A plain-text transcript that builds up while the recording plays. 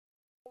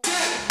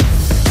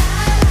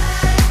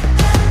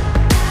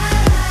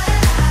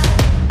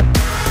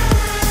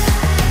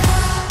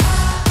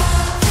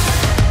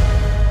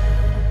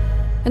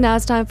And now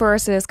it's time for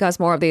us to discuss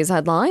more of these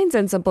headlines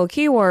and simple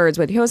keywords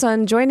with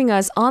Hyosun joining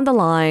us on the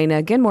line.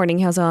 Good morning,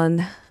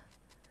 Hyosun.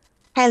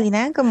 Hi,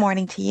 Lena. Good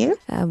morning to you.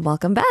 And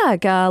welcome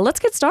back. Let's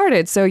get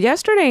started. So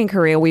yesterday in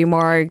Korea, we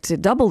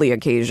marked double the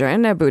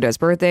occasion, Buddha's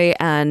birthday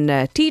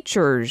and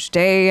Teacher's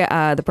Day.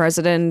 The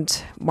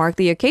president marked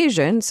the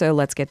occasion, so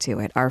let's get to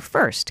it. Our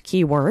first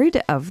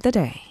keyword of the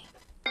day.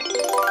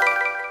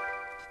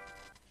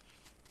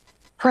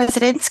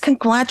 President's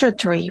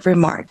congratulatory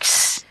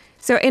remarks.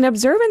 So in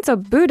observance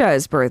of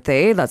Buddha's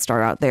birthday, let's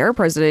start out there,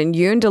 President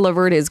Yoon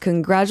delivered his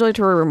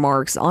congratulatory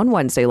remarks on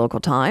Wednesday local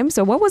time.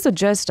 So what was the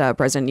gist of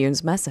President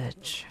Yoon's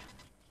message?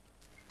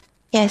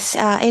 Yes,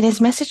 in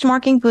his message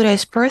marking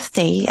Buddha's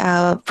birthday,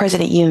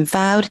 President Yoon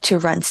vowed to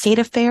run state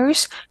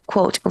affairs,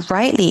 quote,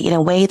 rightly in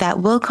a way that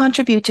will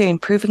contribute to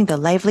improving the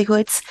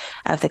livelihoods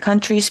of the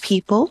country's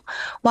people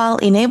while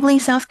enabling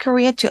South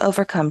Korea to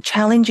overcome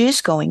challenges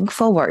going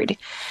forward.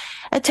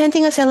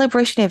 Attending a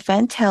celebration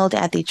event held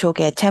at the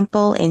Jogae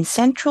Temple in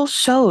central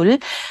Seoul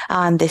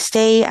on this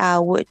day,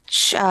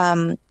 which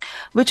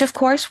of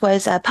course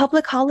was a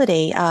public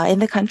holiday in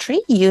the country,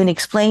 Yoon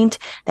explained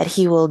that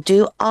he will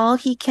do all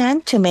he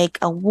can to make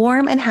a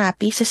warm and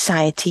happy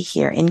society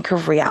here in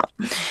Korea.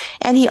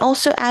 And he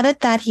also added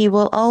that he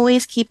will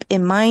always keep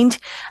in mind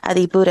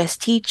the Buddha's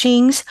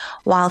teachings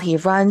while he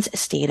runs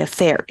state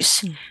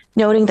affairs.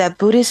 Noting that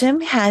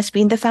Buddhism has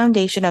been the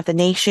foundation of the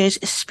nation's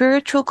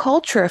spiritual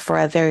culture for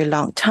a very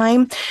long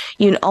time,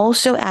 Yoon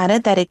also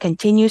added that it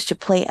continues to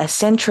play a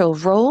central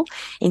role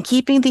in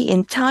keeping the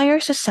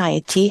entire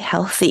society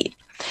healthy.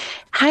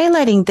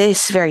 Highlighting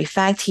this very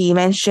fact, he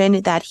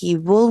mentioned that he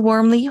will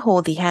warmly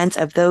hold the hands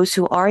of those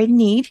who are in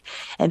need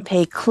and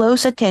pay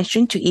close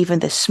attention to even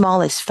the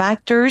smallest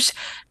factors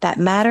that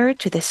matter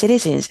to the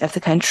citizens of the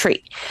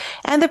country.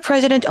 And the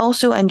president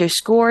also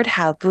underscored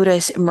how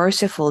Buddha's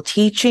merciful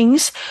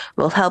teachings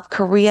will help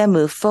Korea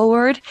move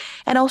forward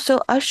and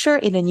also usher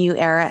in a new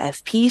era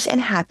of peace and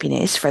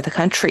happiness for the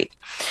country.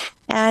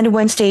 And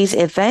Wednesday's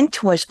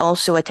event was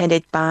also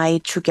attended by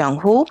Chu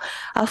Kyung-ho,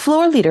 a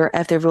floor leader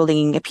of the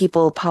ruling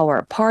People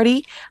Power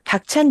Party,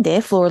 Park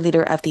Chan-dae, floor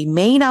leader of the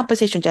main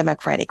opposition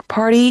Democratic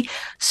Party,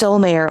 Seoul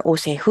Mayor Oh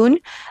Se-hoon,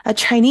 a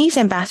Chinese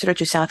ambassador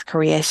to South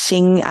Korea,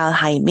 Sing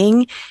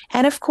Al-Haiming,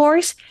 and of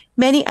course,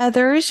 many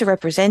others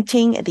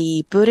representing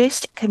the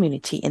Buddhist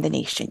community in the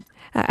nation.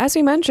 As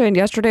we mentioned,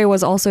 yesterday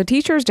was also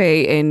Teacher's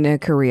Day in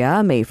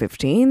Korea. May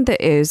 15th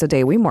is the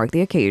day we mark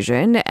the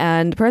occasion.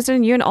 And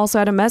President Yoon also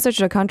had a message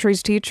to the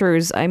country's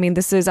teachers. I mean,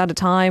 this is at a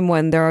time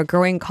when there are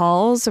growing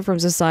calls from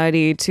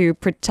society to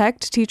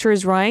protect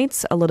teachers'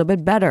 rights a little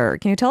bit better.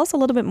 Can you tell us a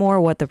little bit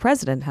more what the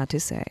president had to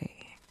say?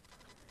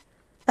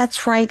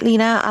 That's right,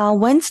 Lena.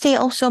 Wednesday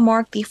also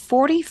marked the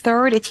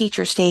 43rd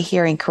Teacher's Day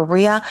here in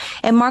Korea.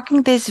 And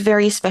marking this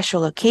very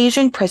special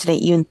occasion,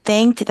 President Yoon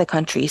thanked the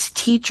country's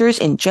teachers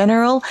in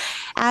general,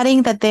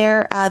 adding that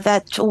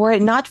that were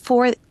it not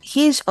for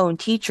his own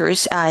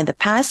teachers in the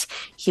past,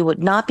 he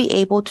would not be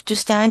able to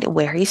stand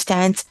where he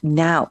stands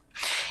now.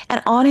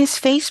 And on his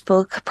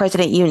Facebook,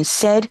 President Yoon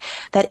said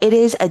that it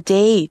is a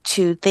day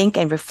to think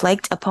and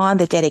reflect upon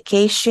the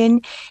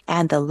dedication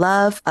and the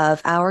love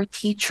of our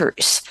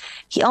teachers.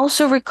 He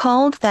also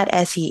recalled that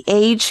as he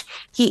aged,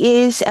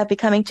 he is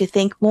becoming to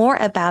think more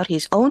about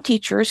his own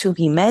teachers whom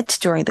he met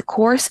during the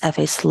course of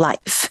his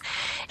life.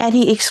 And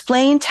he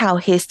explained how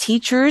his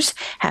teachers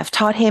have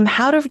taught him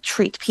how to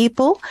treat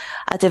people,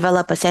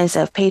 develop a sense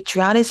of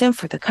patriotism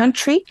for the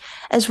country,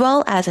 as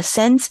well as a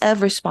sense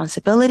of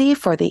responsibility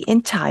for the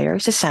entire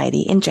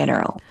society in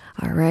general.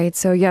 All right.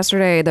 So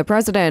yesterday, the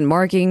president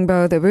marking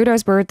both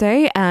Buddha's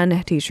birthday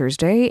and Teacher's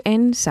Day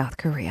in South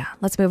Korea.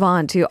 Let's move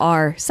on to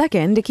our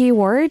second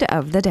keyword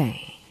of the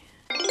day.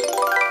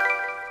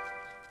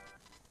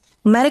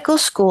 Medical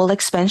school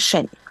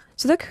expansion.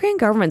 So the Korean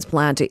government's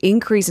plan to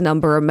increase the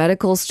number of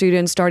medical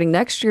students starting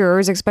next year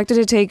is expected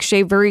to take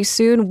shape very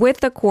soon, with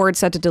the court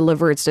set to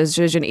deliver its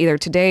decision either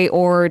today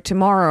or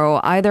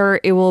tomorrow. Either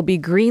it will be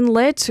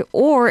greenlit,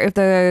 or if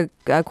the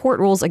court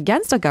rules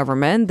against the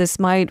government, this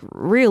might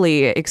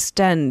really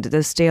extend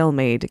the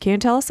stalemate. Can you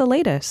tell us the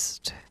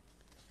latest?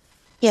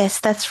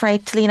 Yes, that's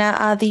right,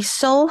 Lena. The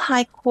Seoul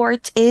High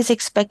Court is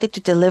expected to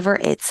deliver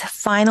its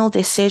final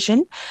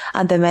decision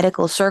on the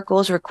medical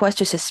circle's request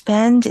to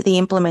suspend the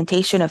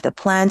implementation of the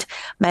planned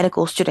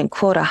medical student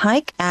quota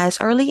hike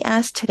as early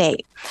as today.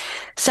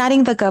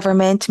 Citing the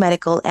government,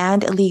 medical,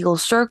 and legal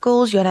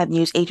circles, Yonhap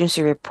News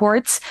Agency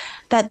reports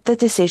that the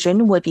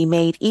decision would be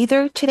made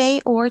either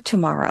today or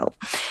tomorrow.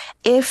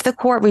 If the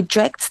court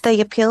rejects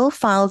the appeal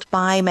filed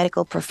by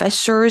medical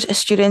professors,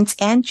 students,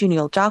 and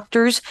junior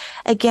doctors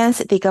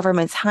against the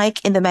government's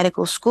hike in the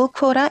medical school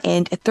quota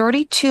in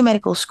 32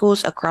 medical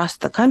schools across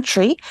the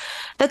country,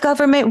 the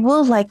government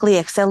will likely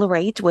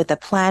accelerate with the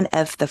plan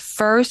of the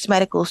first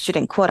medical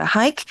student quota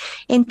hike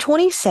in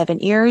 27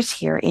 years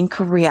here in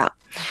Korea.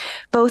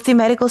 Both the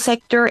medical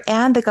sector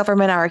and the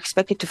government are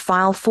expected to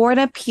file for an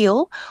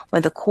appeal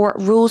when the court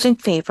rules in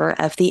favor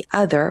of the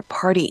other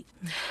party.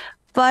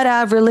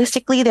 But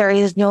realistically, there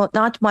is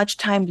not much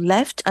time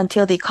left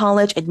until the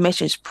college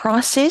admissions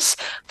process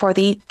for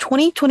the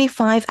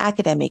 2025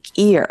 academic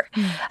year.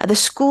 The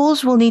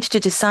schools will need to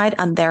decide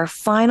on their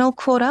final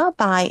quota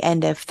by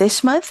end of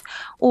this month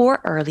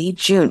or early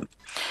June.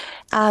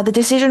 The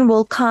decision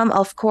will come,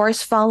 of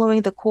course,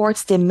 following the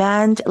court's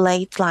demand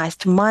late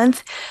last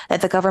month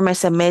that the government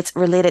submits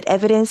related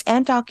evidence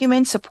and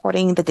documents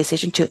supporting the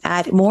decision to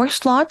add more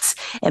slots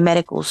in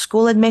medical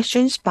school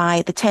admissions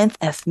by the 10th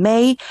of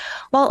May,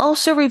 while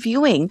also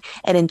reviewing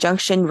an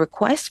injunction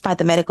request by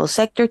the medical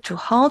sector to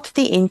halt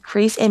the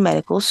increase in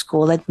medical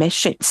school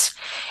admissions.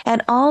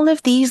 And all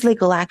of these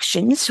legal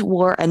actions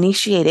were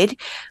initiated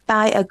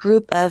by a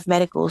group of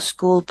medical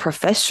school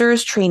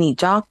professors, trainee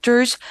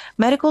doctors,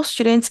 medical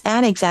students,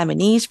 and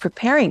examinees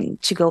preparing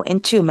to go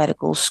into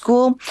medical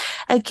school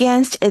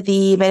against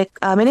the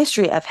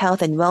Ministry of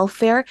Health and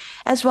Welfare,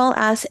 as well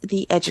as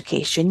the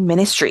Education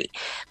Ministry.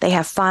 They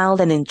have filed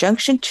an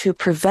injunction to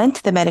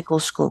prevent the medical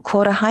school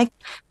quota hike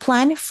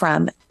plan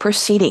from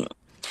proceeding.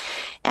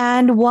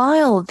 And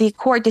while the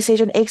court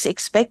decision is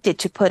expected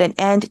to put an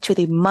end to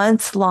the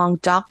months-long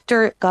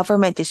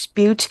doctor-government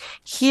dispute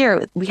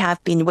here we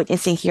have been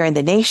witnessing here in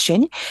the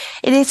nation,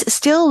 it is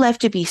still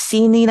left to be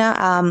seen,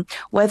 Nina,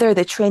 whether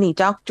the trainee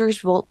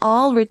doctors will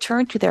all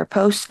return to their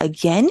posts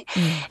again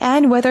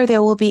and whether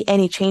there will be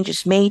any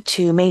changes made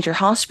to major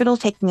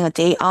hospitals taking a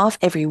day off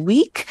every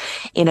week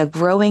in a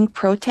growing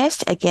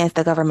protest against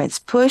the government's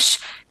push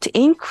to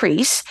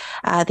increase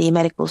the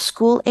medical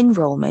school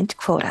enrollment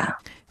quota.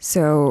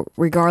 So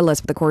regardless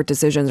of the court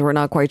decisions, we're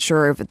not quite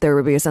sure if there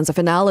would be a sense of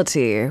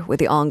finality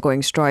with the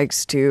ongoing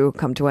strikes to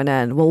come to an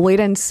end. We'll wait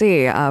and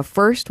see.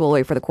 First, we'll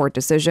wait for the court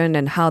decision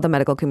and how the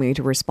medical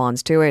community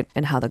responds to it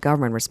and how the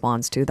government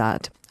responds to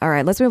that. All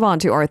right, let's move on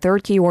to our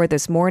third keyword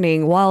this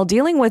morning. While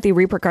dealing with the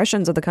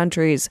repercussions of the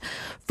country's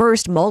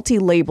first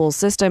multi-label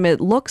system, it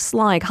looks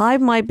like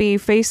Hive might be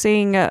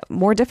facing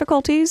more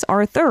difficulties.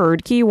 Our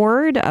third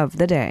keyword of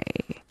the day.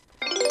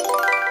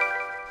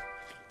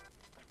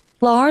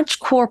 Large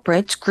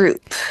corporate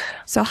group.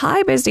 So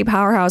Hybe is the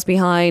powerhouse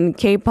behind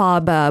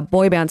K-pop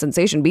boy band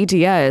sensation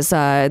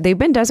BTS. They've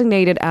been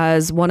designated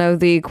as one of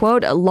the,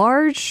 quote,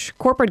 large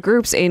corporate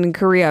groups in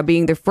Korea,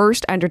 being the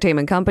first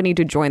entertainment company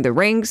to join the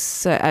ranks.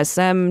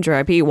 SM,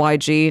 JYP,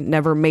 YG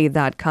never made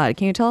that cut.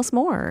 Can you tell us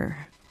more?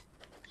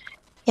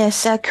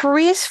 Yes,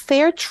 Korea's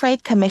Fair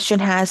Trade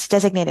Commission has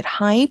designated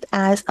Hybe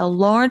as a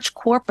large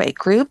corporate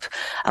group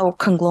or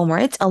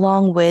conglomerate,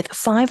 along with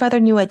 5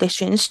 other new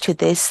additions to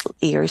this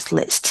year's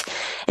list.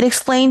 It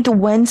explained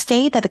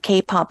Wednesday that the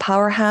K-pop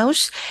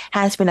powerhouse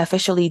has been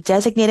officially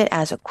designated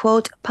as a,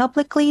 quote,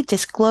 publicly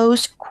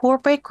disclosed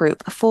corporate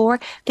group for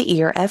the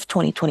year of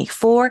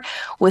 2024,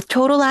 with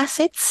total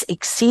assets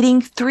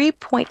exceeding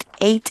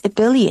 $3.8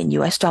 billion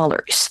US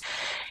dollars.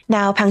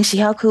 Now, Bang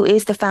Si-hyuk, who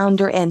is the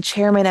founder and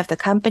chairman of the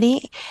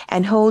company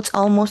and holds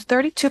almost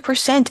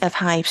 32% of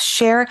Hybe's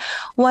share,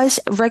 was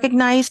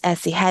recognized as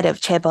the head of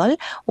Chaebol,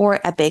 or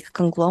a big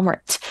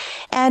conglomerate.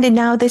 And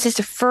now this is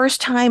the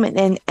first time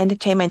an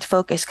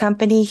entertainment-focused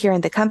company here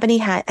in the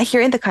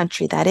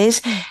country, that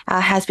is,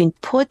 has been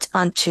put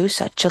onto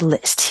such a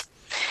list.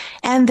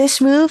 And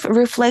this move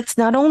reflects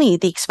not only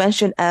the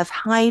expansion of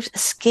Hybe's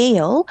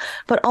scale,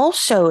 but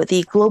also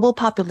the global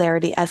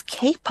popularity of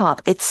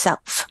K-pop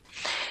itself.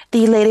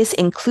 The latest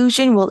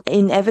inclusion will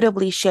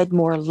inevitably shed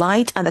more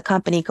light on the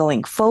company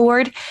going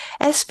forward,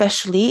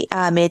 especially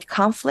amid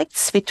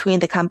conflicts between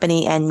the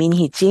company and Min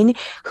Hee-jin,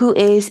 who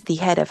is the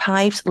head of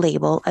Hybe's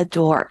label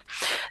Adore.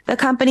 The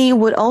company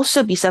would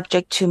also be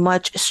subject to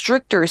much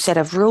stricter set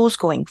of rules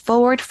going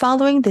forward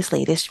following this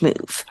latest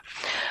move.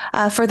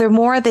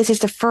 Furthermore, this is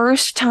the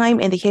first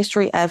time in the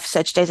history of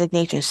such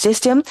designation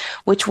system,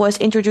 which was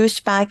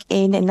introduced back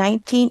in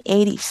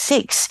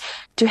 1986,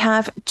 to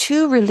have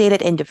 2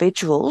 related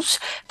individuals,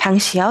 Bang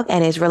Si-hyuk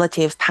and his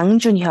relative Bang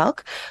Jun-hyuk,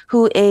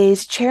 who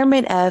is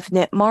chairman of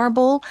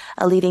Netmarble,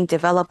 a leading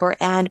developer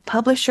and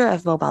publisher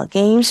of mobile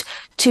games,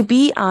 to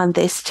be on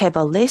this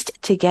Chaebol list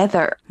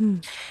together.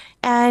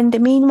 And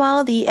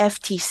meanwhile, the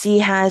FTC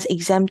has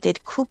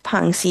exempted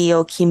Coupang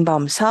CEO Kim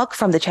Bum-seok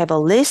from the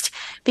Chaebol list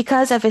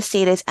because of his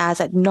status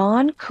as a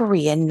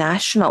non-Korean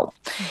national.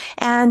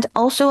 And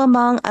also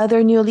among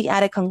other newly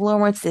added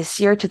conglomerates this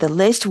year to the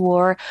list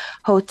were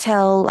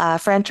hotel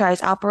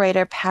franchise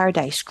operator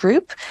Paradise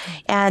Group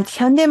and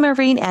Hyundai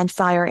Marine and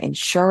Fire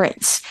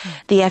Insurance.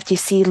 The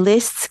FTC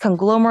lists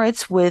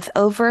conglomerates with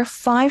over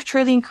 5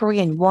 trillion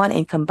Korean won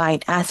in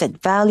combined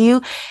asset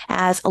value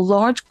as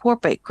large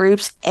corporate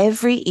groups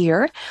every year,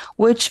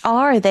 which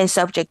are then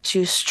subject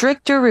to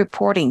stricter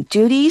reporting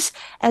duties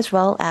as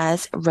well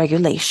as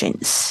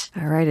regulations.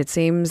 All right. It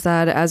seems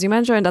that, as you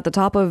mentioned at the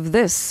top of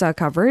this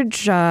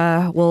coverage,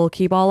 we'll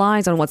keep all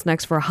eyes on what's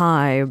next for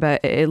Hybe.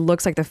 But it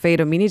looks like the fate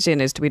of Min Hee-jin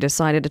is to be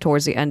decided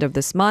towards the end of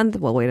this month.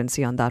 We'll wait and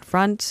see on that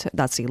front.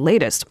 That's the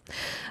latest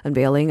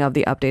unveiling of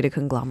the updated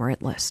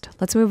conglomerate list.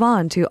 Let's move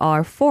on to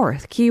our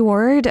fourth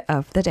keyword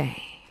of the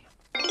day.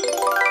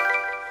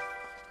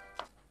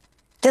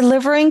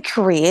 Delivering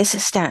Korea's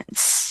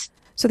stance.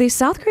 So the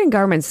South Korean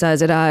government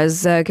says it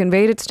has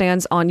conveyed its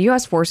stance on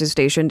U.S. forces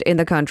stationed in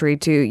the country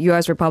to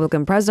U.S.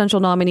 Republican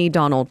presidential nominee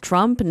Donald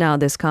Trump. Now,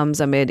 this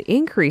comes amid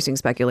increasing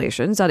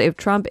speculations that if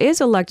Trump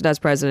is elected as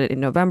president in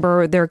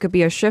November, there could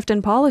be a shift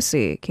in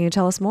policy. Can you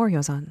tell us more,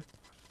 Hyo-sun?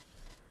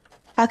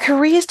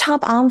 Korea's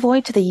top envoy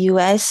to the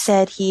U.S.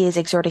 said he is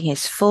exerting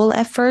his full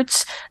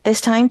efforts,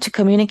 this time to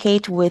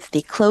communicate with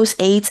the close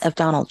aides of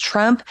Donald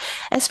Trump,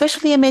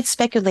 especially amid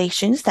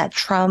speculations that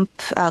Trump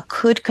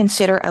could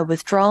consider a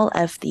withdrawal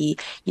of the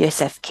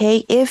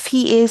USFK if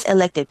he is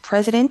elected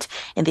president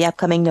in the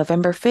upcoming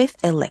November 5th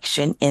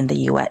election in the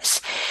U.S.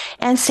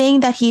 And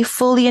saying that he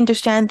fully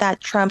understands that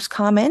Trump's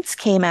comments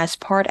came as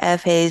part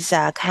of his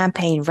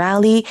campaign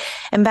rally,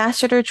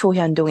 Ambassador Cho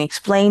Hyun-dong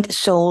explained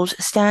Seoul's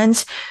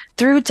stance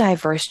through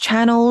diverse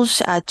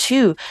channels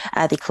to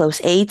the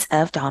close aides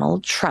of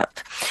Donald Trump.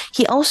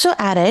 He also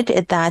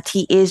added that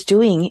he is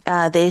doing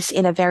this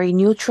in a very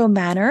neutral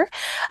manner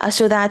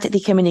so that the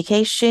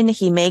communication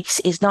he makes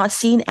is not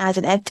seen as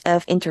an act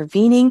of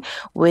intervening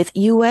with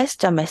U.S.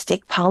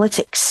 domestic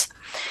politics.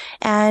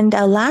 And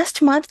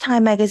last month,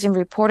 Time magazine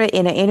reported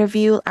in an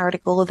interview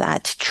article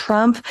that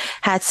Trump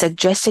had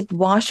suggested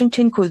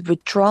Washington could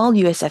withdraw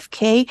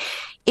USFK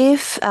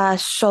if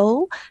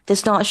Seoul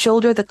does not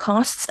shoulder the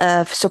costs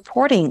of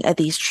supporting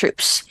these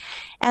troops.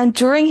 And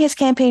during his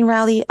campaign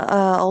rally,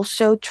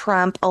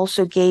 Trump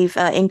also gave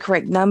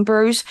incorrect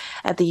numbers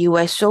of the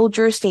U.S.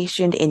 soldiers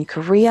stationed in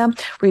Korea.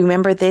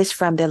 Remember this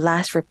from the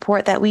last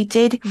report that we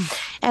did.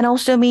 And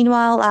also,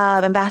 meanwhile,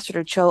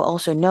 Ambassador Cho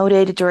also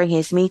noted during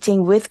his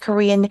meeting with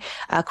Korean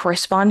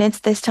correspondents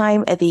this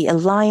time, the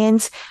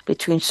alliance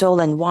between Seoul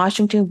and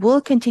Washington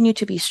will continue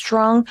to be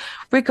strong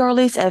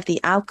regardless of the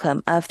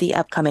outcome of the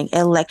upcoming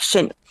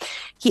election.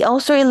 He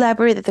also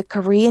elaborated that the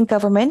Korean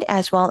government,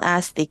 as well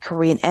as the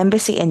Korean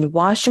embassy in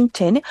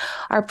Washington,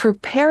 are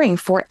preparing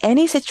for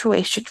any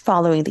situation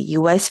following the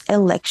U.S.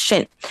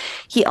 election.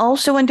 He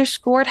also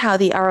underscored how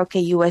the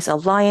ROK-U.S.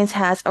 alliance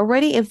has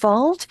already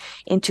evolved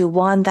into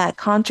one that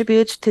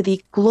contributes to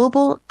the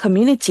global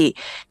community,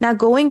 now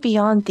going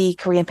beyond the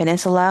Korean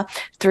peninsula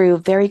through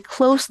very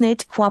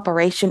close-knit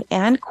cooperation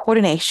and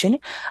coordination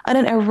on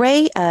an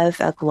array of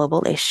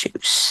global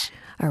issues.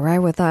 All right,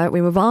 with that,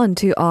 we move on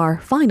to our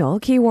final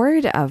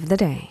keyword of the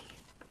day.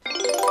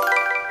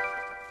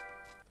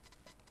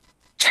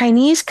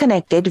 Chinese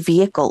connected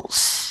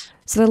vehicles.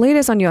 So the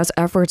latest on U.S.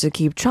 efforts to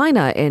keep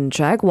China in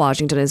check,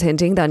 Washington is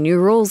hinting that new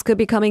rules could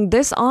be coming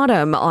this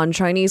autumn on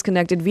Chinese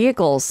connected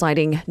vehicles,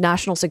 citing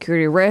national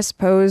security risks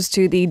posed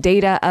to the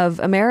data of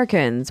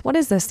Americans. What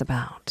is this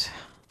about?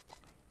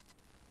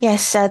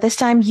 Yes, this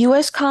time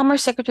U.S.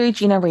 Commerce Secretary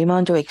Gina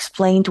Raimondo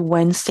explained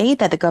Wednesday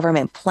that the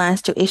government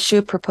plans to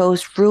issue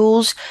proposed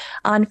rules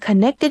on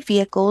connected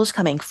vehicles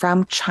coming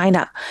from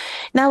China.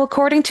 Now,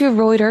 according to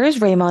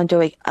Reuters,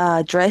 Raimondo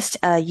addressed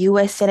a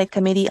U.S. Senate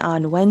committee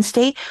on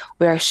Wednesday,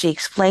 where she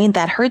explained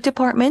that her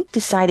department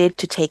decided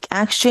to take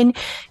action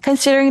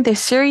considering the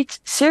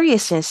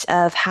seriousness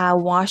of how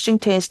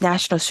Washington's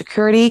national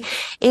security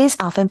is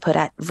often put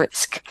at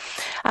risk.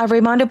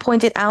 Raimondo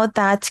pointed out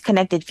that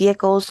connected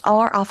vehicles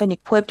are often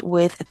equipped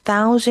with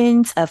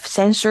thousands of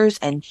sensors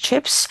and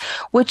chips,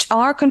 which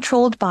are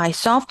controlled by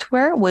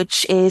software,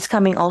 which is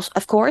coming also,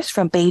 of course,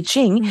 from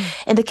Beijing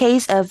in the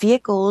case of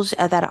vehicles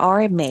that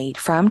are made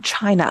from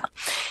China.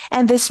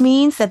 And this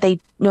means that they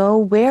know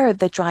where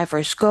the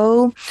drivers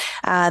go,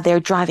 their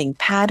driving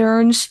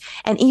patterns,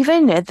 and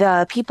even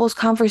the people's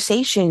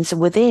conversations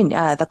within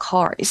the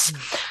cars.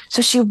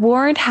 So she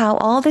warned how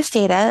all this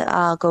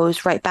data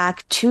goes right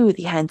back to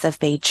the hands of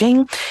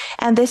Beijing.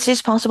 And this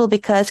is possible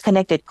because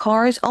connected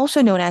cars,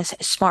 also known as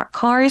smart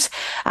cars,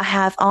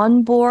 have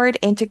onboard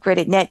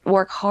integrated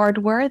network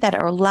hardware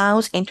that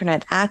allows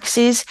internet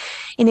access,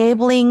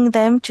 enabling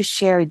them to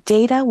share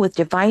data with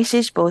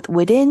devices both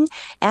within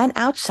and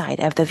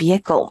outside of the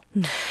vehicle.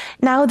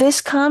 Now,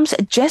 this comes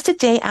just a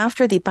day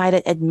after the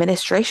Biden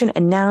administration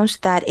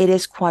announced that it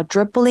is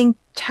quadrupling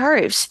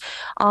tariffs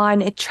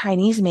on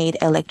Chinese-made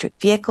electric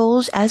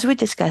vehicles, as we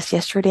discussed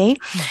yesterday.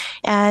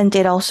 And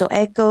it also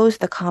echoes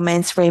the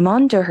comments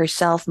Raimondo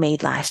herself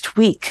made last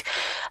week.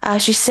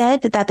 She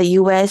said that the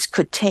U.S.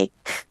 could take,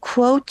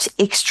 quote,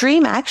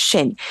 extreme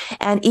action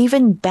and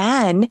even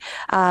ban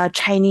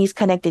Chinese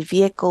connected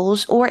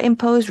vehicles or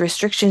impose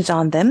restrictions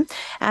on them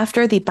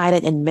after the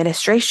Biden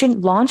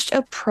administration launched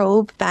a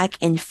probe back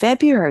in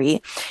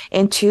February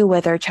into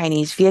whether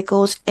Chinese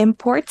vehicles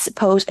imports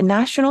pose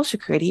national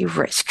security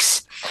risks.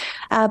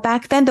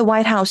 Back then, the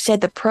White House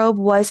said the probe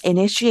was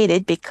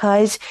initiated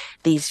because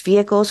these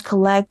vehicles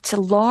collect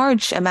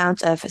large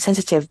amounts of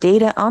sensitive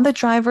data on the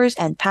drivers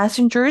and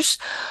passengers,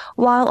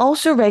 while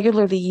also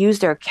regularly use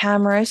their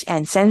cameras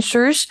and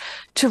sensors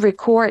to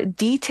record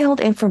detailed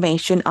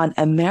information on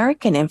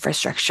American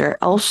infrastructure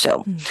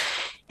also.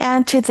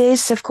 And to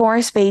this, of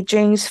course,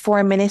 Beijing's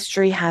foreign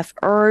ministry have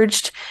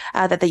urged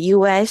that the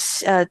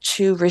U.S.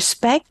 To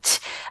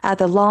respect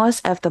the laws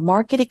of the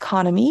market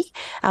economy,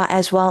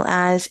 as well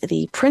as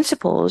the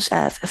principles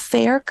of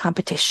fair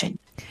competition.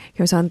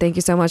 Hyo-sun, thank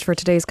you so much for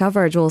today's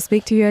coverage. We'll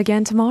speak to you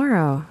again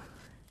tomorrow.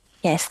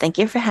 Yes, thank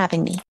you for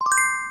having me.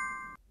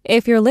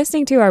 If you're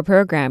listening to our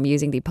program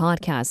using the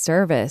podcast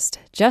service,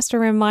 just a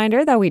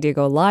reminder that we do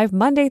go live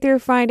Monday through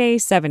Friday,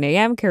 7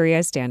 a.m.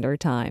 Korea Standard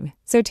Time.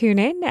 So tune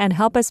in and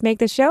help us make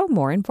the show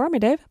more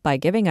informative by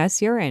giving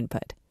us your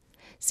input.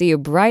 See you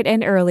bright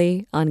and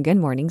early on Good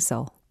Morning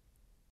Seoul.